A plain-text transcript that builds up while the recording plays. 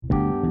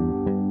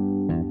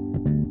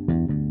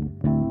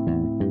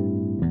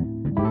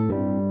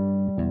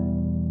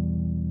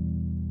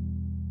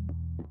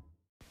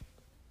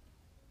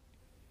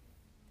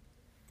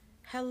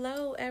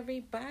Hello,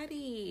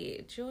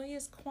 everybody.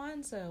 Joyous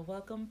Kwanzaa.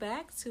 Welcome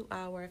back to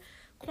our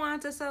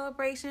Kwanzaa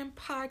celebration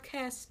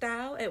podcast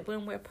style at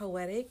When We're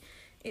Poetic.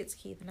 It's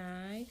Keith and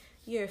I,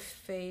 your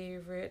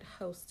favorite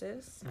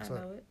hostess.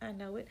 I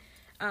know it.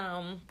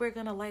 We're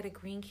going to light a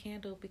green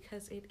candle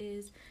because it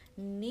is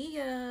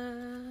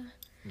Nia.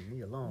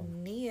 Nia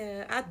Long.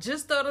 Nia. I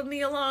just thought of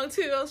Nia Long,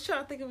 too. I was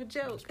trying to think of a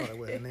joke. That's probably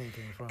where the name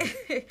came from.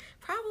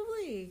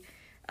 Probably.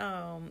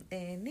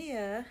 And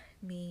Nia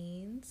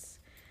means...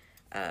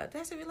 did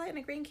I say we're lighting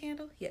a green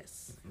candle?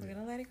 Yes. We're going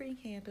to light a green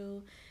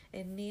candle.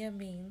 And Nia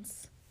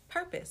means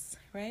purpose,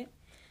 right?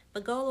 The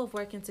goal of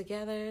working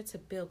together to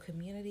build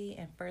community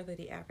and further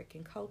the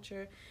African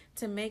culture,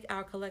 to make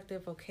our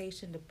collective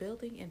vocation the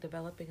building and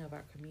developing of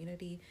our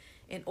community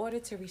in order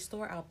to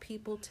restore our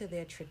people to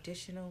their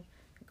traditional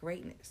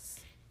greatness.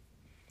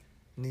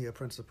 Nia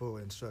Principle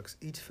instructs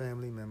each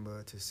family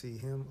member to see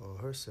him or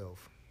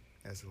herself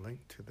as a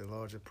link to the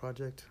larger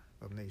project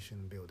of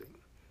nation building.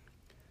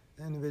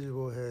 The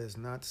individual has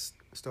not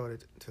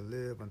started to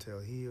live until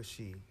he or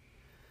she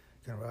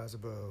can rise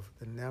above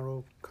the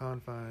narrow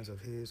confines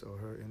of his or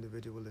her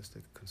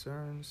individualistic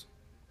concerns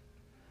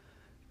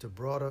to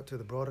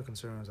the broader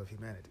concerns of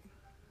humanity.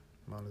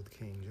 Martin Luther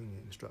King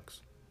Jr.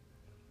 instructs.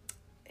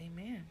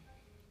 Amen.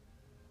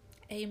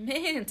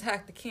 Amen,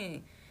 Dr.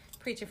 King,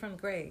 preaching from the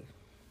grave.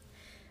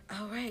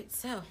 All right,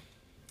 so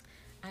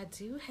I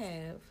do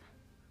have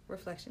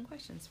reflection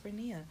questions for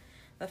Nia.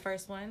 The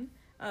first one,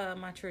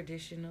 my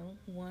traditional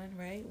one,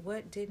 right?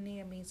 What did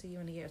Nia mean to you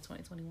in the year of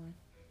 2021?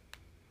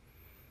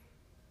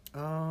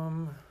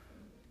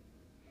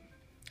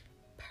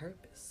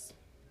 Purpose.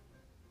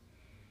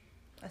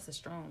 That's a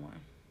strong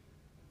one.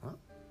 Huh?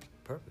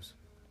 Purpose?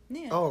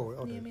 Nia. Oh,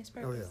 okay. Nia means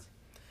purpose.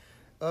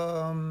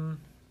 Oh, yeah.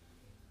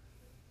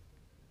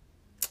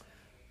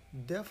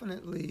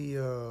 Definitely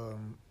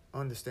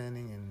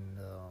understanding and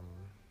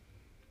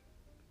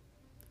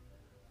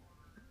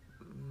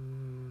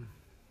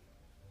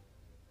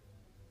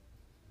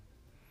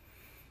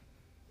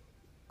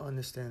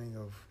understanding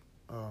of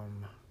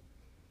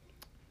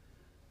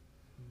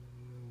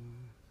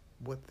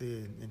what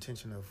the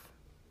intention of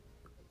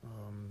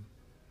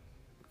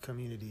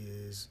community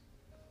is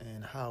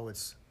and how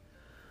it's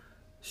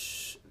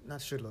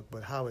not should look,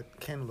 but how it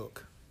can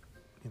look,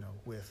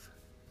 with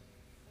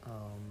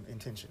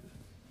intention,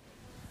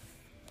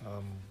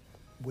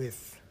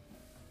 with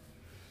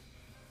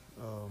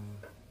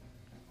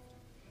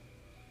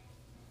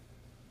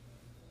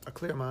a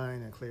clear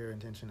mind and clear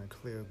intention, a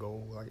clear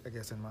goal, I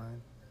guess, in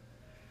mind.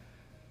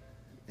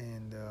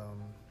 And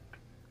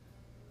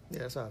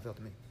that's how it felt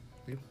to me.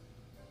 You?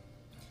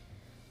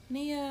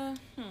 Nia,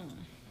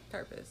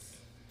 purpose.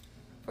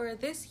 For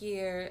this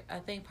year, I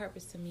think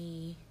purpose to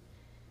me,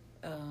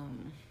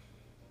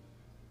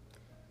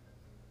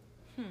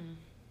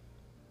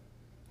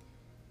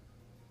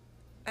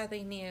 I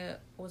think Nia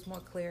was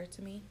more clear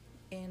to me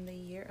in the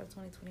year of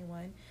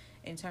 2021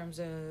 in terms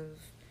of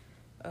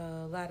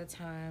a lot of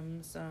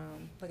times,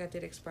 like I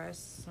did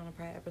express on a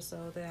prior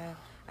episode, that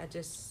I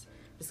just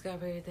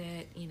discovered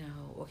that,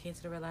 or came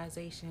to the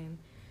realization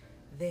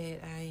that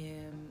I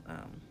am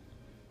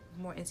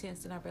more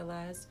intense than I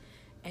realized.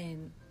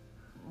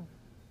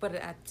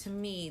 But to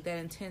me, that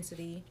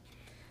intensity,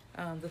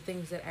 the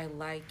things that I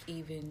like,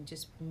 even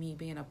just me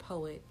being a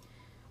poet,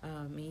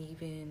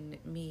 even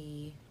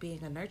me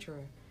being a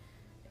nurturer,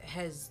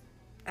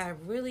 I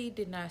really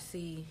did not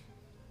see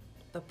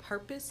the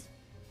purpose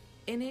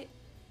in it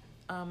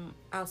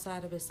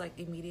outside of its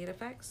immediate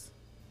effects,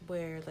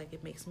 where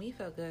it makes me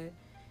feel good.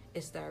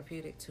 It's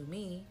therapeutic to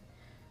me.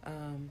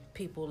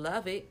 People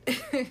love it.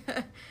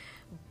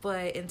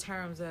 But in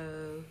terms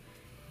of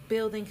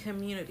building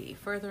community,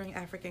 furthering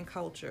African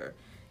culture,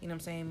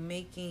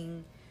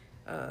 making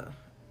a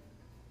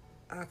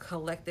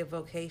collective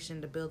vocation,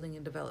 the building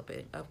and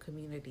development of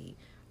community,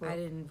 well, I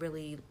didn't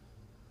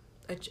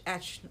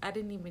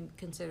even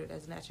consider it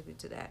as an attribute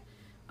to that.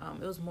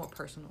 It was more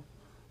personal.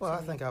 Well,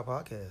 I think our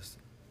podcast,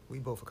 we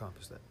both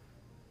accomplished that.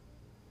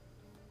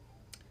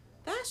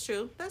 That's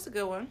true. That's a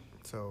good one.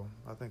 So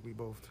I think we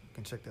both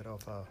can check that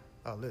off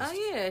our list. Oh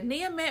yeah,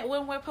 Nia meant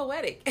When We're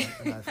Poetic.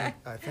 And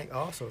I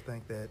also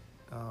think that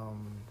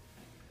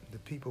the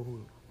people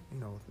who,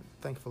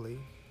 thankfully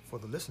for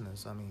the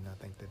listeners, I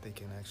think that they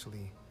can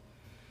actually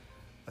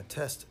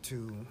attest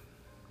to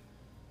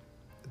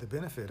the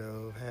benefit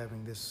of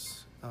having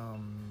this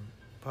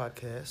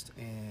podcast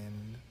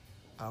and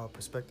our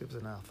perspectives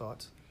and our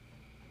thoughts.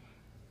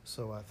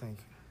 So I think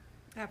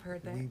I've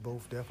heard that we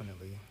both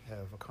definitely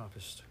have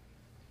accomplished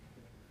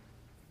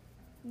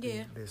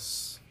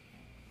this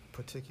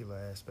particular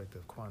aspect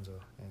of Kwanzaa,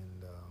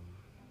 and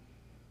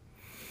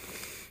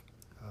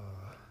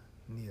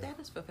Nia, that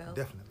is fulfilled.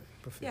 Definitely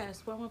fulfilled.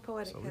 Yes, When We're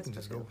Poetic so has we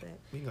can fulfilled just go, that.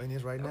 We can go in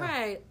this right now.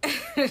 Right.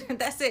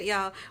 That's it,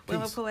 y'all. When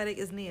We're Peace. Poetic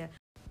is Nia.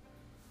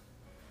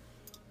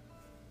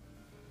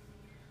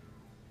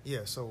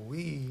 Yeah, so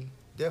we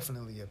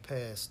definitely have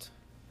passed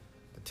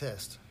the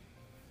test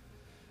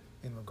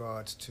in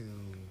regards to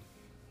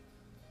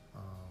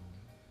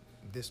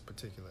this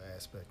particular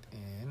aspect,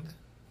 and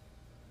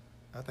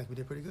I think we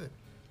did pretty good.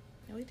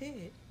 Yeah, we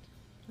did.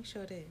 We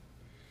sure did.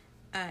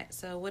 All right.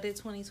 So, what did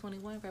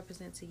 2021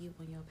 represent to you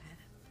on your path?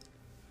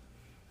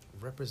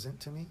 Represent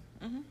to me?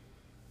 Mm-hmm.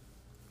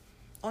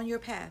 On your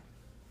path,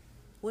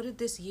 what did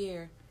this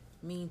year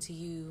mean to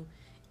you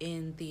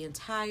in the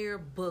entire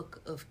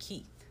book of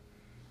Keith?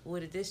 What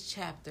did this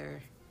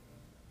chapter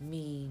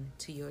mean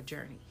to your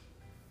journey?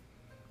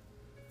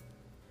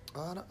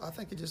 I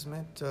think it just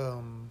meant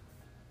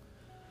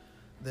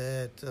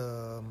that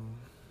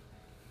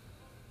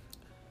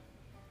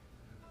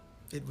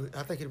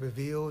I think it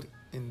revealed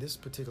in this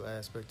particular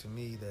aspect to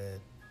me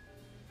that,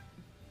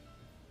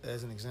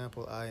 as an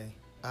example,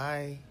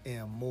 I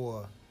am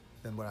more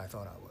than what I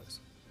thought I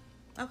was.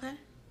 Okay.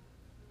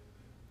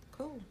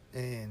 Cool.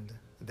 And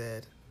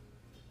that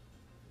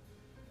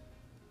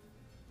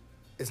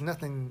it's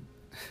nothing.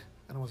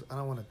 I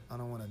don't want to.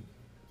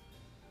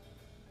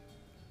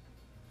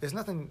 There's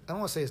nothing. I don't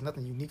want to say it's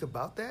nothing unique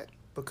about that,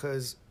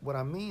 because what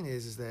I mean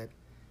is that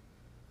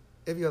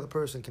every other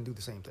person can do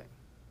the same thing.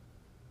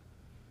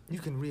 You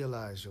can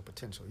realize your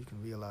potential. You can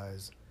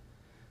realize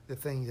the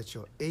things that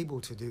you're able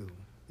to do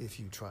if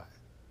you try.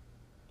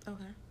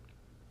 Okay.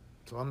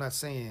 So I'm not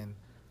saying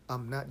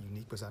I'm not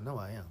unique, because I know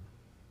I am.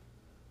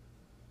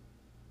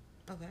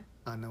 Okay.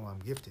 I know I'm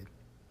gifted,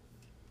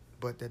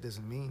 but that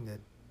doesn't mean that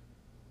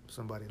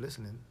somebody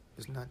listening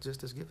is not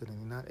just as gifted and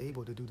you're not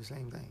able to do the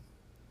same thing.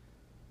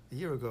 A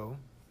year ago,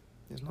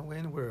 there's no way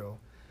in the world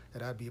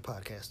that I'd be a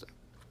podcaster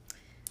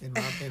in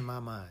my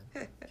mind.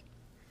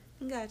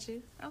 Got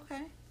you.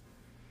 Okay.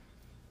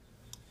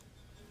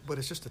 But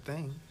it's just a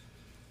thing.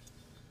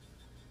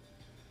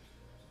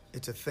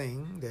 It's a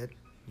thing that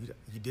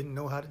you didn't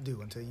know how to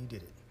do until you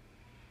did it.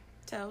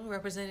 So,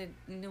 represented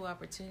new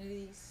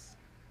opportunities,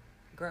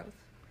 growth.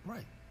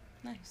 Right.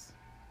 Nice.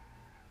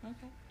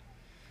 Okay.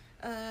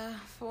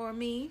 For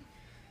me,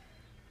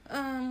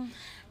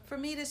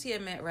 this year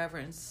meant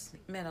reverence.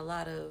 Meant a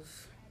lot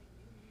of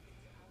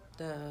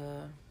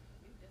the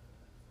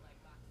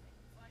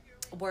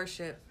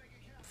worship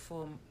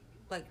for,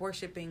 like,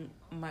 worshiping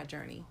my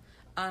journey,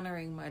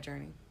 honoring my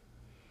journey.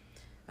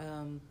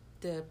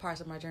 The parts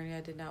of my journey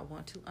I did not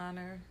want to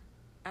honor,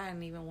 I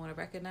didn't even want to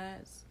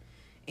recognize.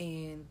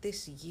 And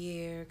this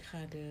year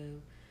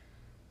kind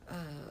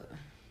of,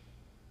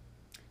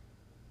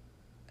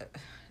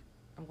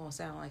 I'm going to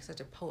sound like such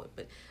a poet,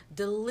 but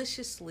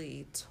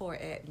deliciously tore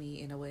at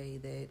me in a way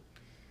that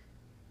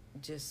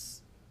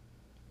just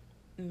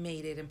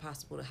made it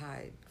impossible to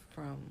hide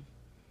from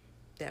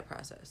that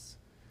process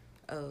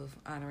of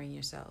honoring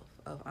yourself,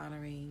 of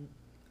honoring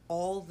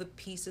all the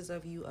pieces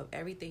of you, of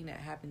everything that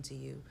happened to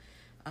you,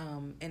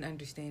 and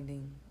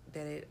understanding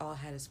that it all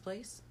had its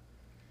place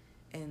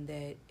and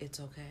that it's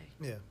okay.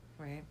 Yeah.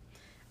 Right?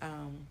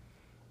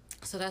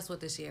 So that's what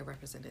this year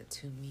represented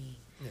to me.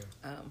 Yeah.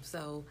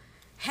 So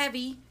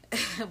heavy,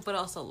 but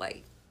also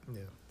light.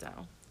 Yeah. So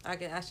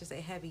I should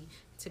say heavy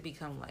to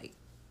become light,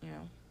 you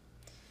know.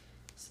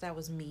 So that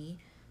was me.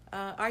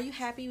 Are you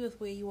happy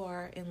with where you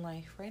are in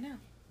life right now?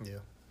 Yeah.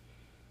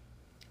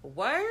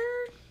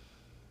 Word?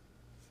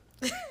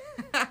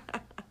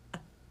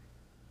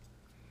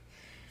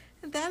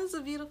 That is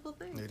a beautiful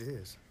thing. It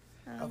is.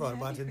 I thought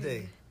about it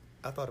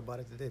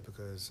today.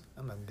 Because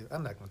I'm not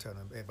going to tell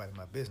everybody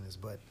my business,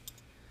 but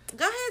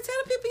go ahead,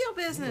 tell the people your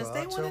business.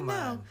 They want to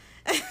know.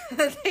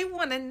 They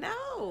want to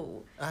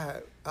know.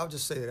 I'll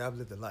just say that I've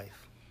lived a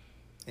life,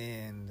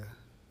 and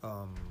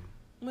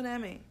what that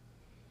mean?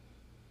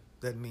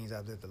 That means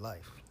I've lived a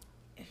life.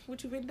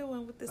 What you been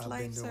doing with this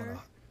life, sir?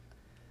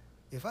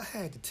 If I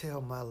had to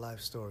tell my life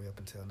story up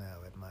until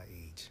now at my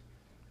age,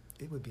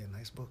 it would be a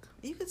nice book.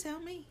 You could tell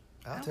me.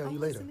 I'll tell you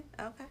later. Listening.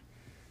 Okay.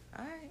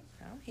 All right.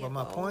 I'm here. Well,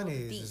 my point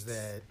is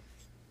that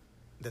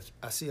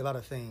I see a lot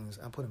of things.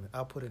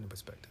 I'll put it in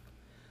perspective.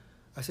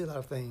 I see a lot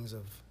of things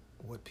of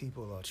what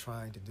people are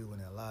trying to do in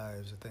their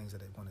lives, the things that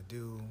they want to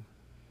do.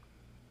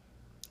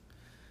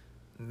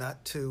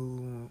 Not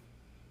to,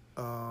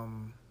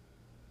 and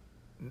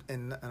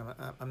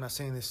I'm not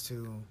saying this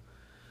to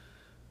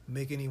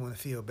make anyone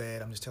feel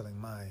bad. I'm just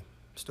telling my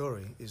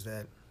story, is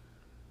that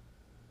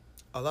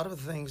a lot of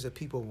the things that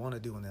people want to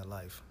do in their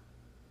life,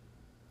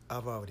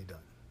 I've already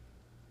done.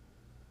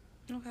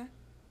 Okay.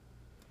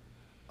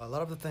 A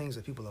lot of the things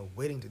that people are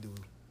waiting to do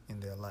in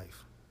their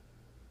life,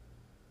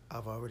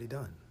 I've already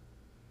done.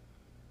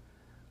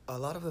 A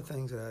lot of the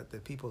things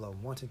that people are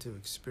wanting to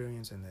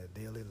experience in their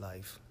daily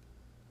life,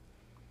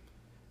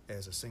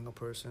 as a single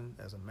person,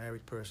 as a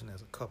married person,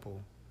 as a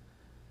couple,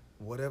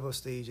 whatever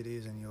stage it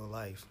is in your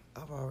life,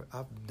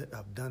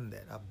 I've done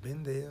that. I've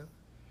been there.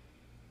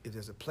 If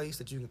there's a place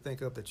that you can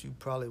think of that you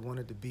probably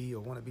wanted to be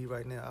or want to be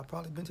right now, I've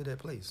probably been to that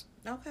place.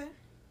 Okay.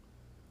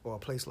 Or a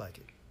place like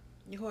it.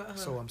 You're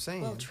so I'm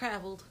saying,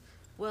 well-traveled,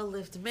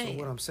 well-lived man. So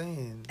what I'm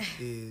saying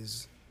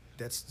is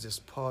that's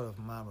just part of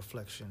my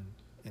reflection,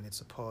 and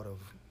it's a part of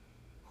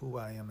who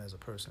I am as a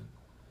person.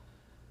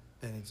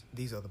 And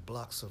these are the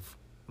blocks of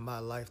my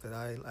life that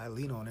I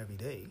lean on every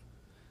day,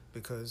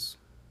 because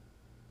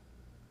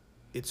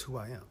it's who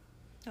I am.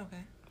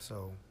 Okay.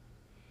 So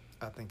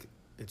I think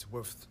it's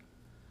worth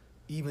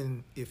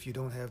even if you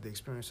don't have the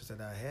experiences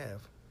that I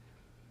have,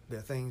 there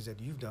are things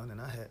that you've done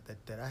and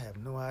that I have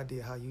no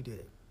idea how you did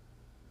it.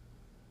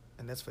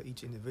 And that's for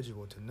each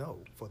individual to know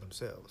for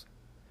themselves.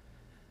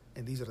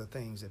 And these are the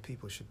things that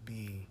people should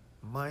be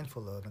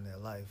mindful of in their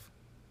life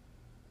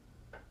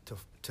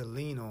to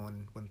lean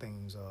on when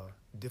things are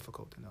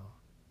difficult and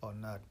are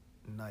not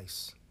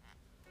nice.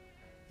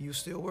 You're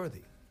still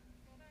worthy.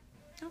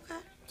 Okay.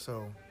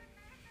 So,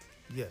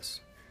 yes.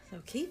 So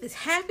Keith is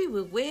happy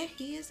with where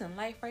he is in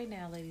life right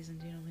now, ladies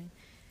and gentlemen.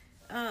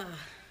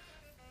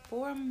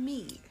 For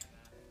me,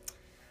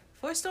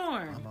 for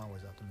Storm, I'm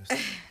always optimistic.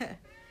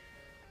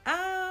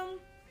 I'm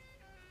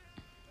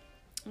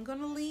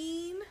gonna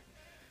lean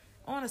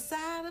on a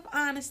side of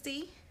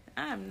honesty.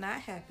 I'm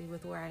not happy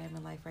with where I am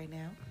in life right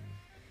now.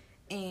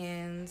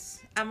 And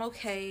I'm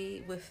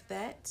okay with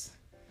that.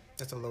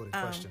 That's a loaded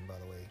question, by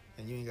the way.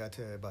 And you ain't got to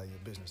tell everybody your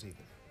business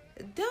either.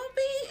 Don't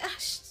be...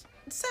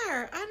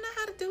 sir, I know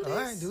how to do this.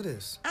 All right, do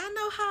this. I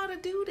know how to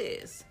do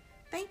this.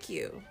 Thank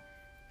you.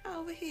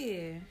 Over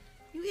here.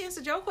 You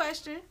answered your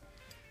question.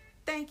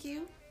 Thank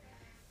you.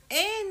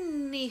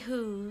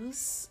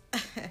 Anywho's...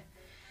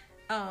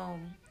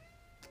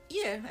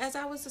 yeah, as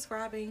I was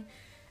describing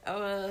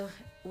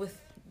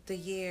with the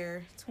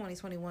year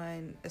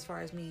 2021, as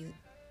far as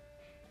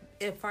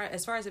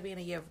it being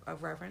a year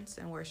of reverence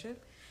and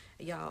worship,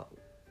 y'all,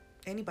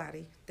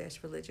 anybody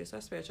that's religious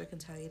or spiritual can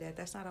tell you that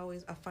that's not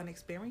always a fun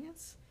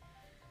experience,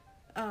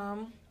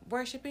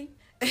 worshiping.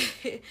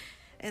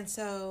 And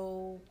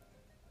so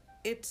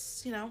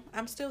it's,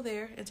 I'm still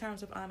there in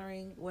terms of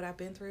honoring what I've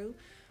been through,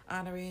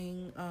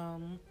 honoring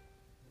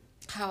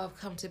how I've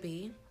come to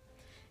be.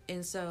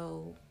 And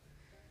so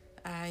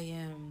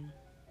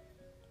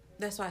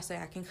that's why I say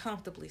I can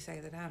comfortably say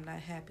that I'm not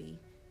happy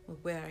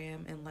with where I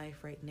am in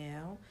life right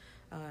now.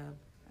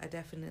 I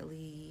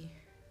definitely,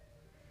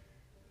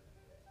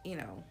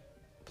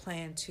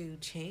 plan to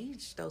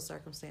change those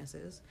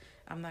circumstances.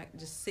 I'm not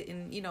just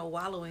sitting,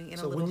 wallowing in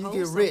a little hole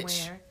somewhere. So when you get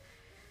rich,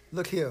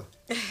 look here.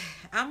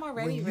 I'm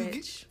already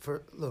rich.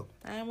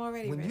 I'm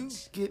already rich. When you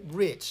get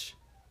rich,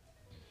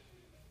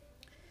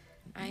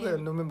 you better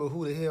remember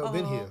who the hell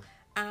been here.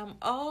 I'm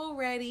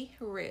already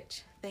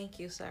rich. Thank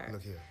you, sir.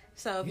 Look here.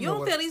 So if you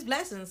don't feel these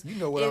blessings,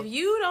 if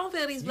you don't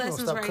feel these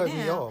blessings right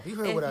now,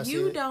 if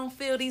you don't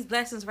feel these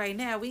blessings right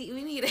now, we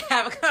need to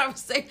have a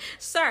conversation.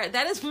 Sir,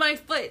 that is my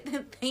foot.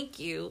 Thank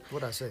you.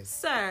 What'd I say?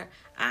 Sir,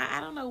 I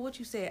don't know what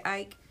you said,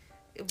 Ike,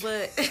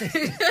 but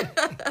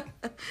I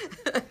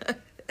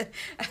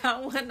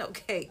don't want no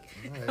cake.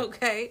 Right.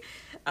 Okay?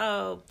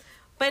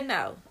 But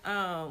no.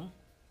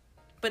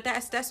 But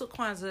that's what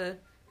Kwanzaa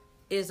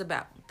is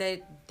about.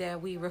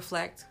 That we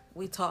reflect,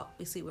 we talk,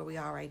 we see where we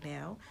are right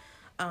now.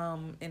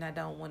 And I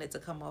don't want it to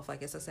come off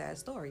like it's a sad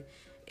story.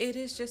 It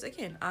is just,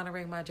 again,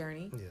 honoring my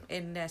journey. Yeah.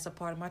 And that's a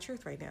part of my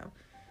truth right now.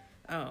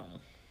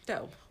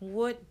 So,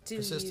 what do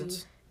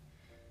Persistence.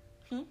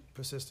 you...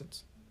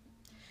 Persistence.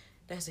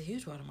 That's a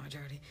huge part of my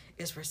journey.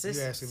 It's persistence.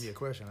 You're asking me a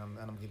question, and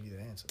I'm giving you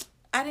the answer.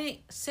 I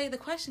didn't say the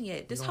question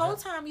yet. This whole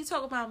time you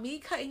talk about me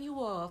cutting you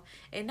off,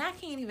 and I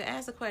can't even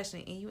ask the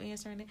question, and you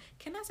answering it.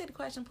 Can I say the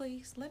question,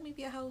 please? Let me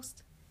be a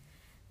host.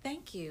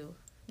 Thank you,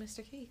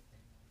 Mr. Keith.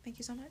 Thank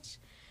you so much.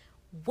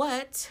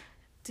 What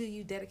do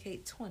you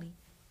dedicate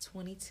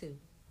 2022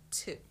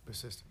 to?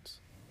 Persistence.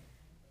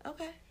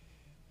 Okay.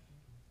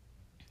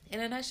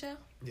 In a nutshell?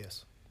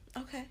 Yes.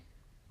 Okay.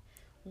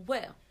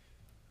 Well,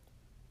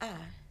 I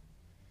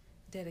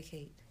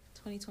dedicate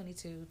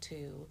 2022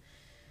 to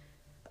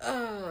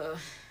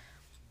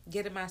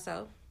getting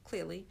myself,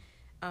 clearly,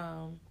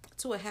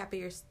 to a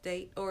happier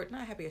state, or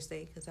not a happier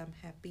state, because I'm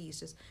happy.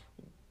 It's just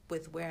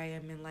with where I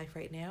am in life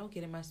right now,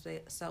 getting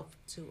myself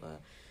to a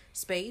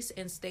space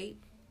and state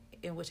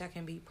in which I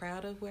can be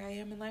proud of where I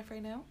am in life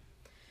right now.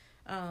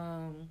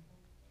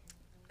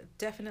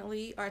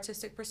 Definitely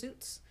artistic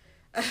pursuits.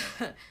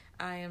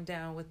 I am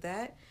down with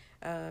that.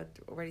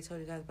 Already told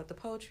you guys about the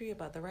poetry,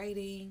 about the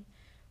writing.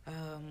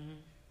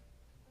 I'm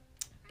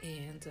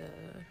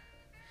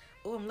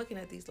looking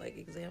at these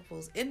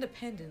examples.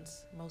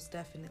 Independence, most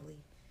definitely.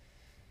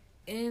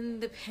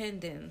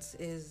 Independence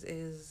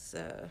is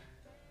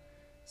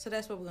so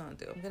that's what we're going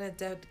to do. I'm going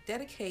to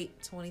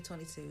dedicate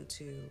 2022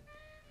 to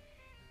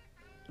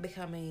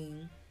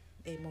becoming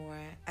a more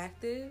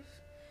active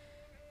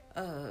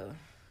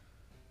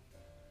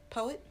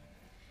poet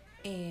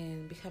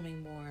and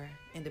becoming more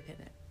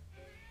independent.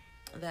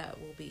 That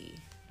will be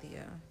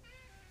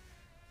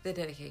the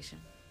dedication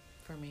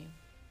for me.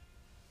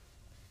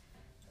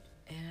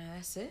 And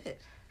that's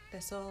it.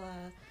 That's all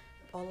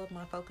of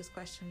my focus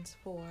questions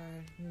for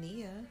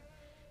Nia.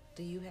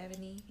 Do you have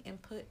any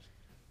input?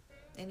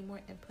 Any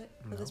more input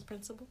for this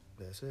principle?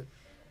 That's it.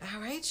 All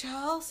right,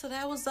 y'all. So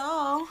that was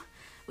all.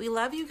 We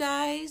love you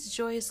guys.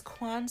 Joyous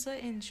Kwanzaa.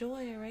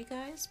 Enjoy. All right,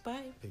 guys.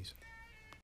 Bye. Peace.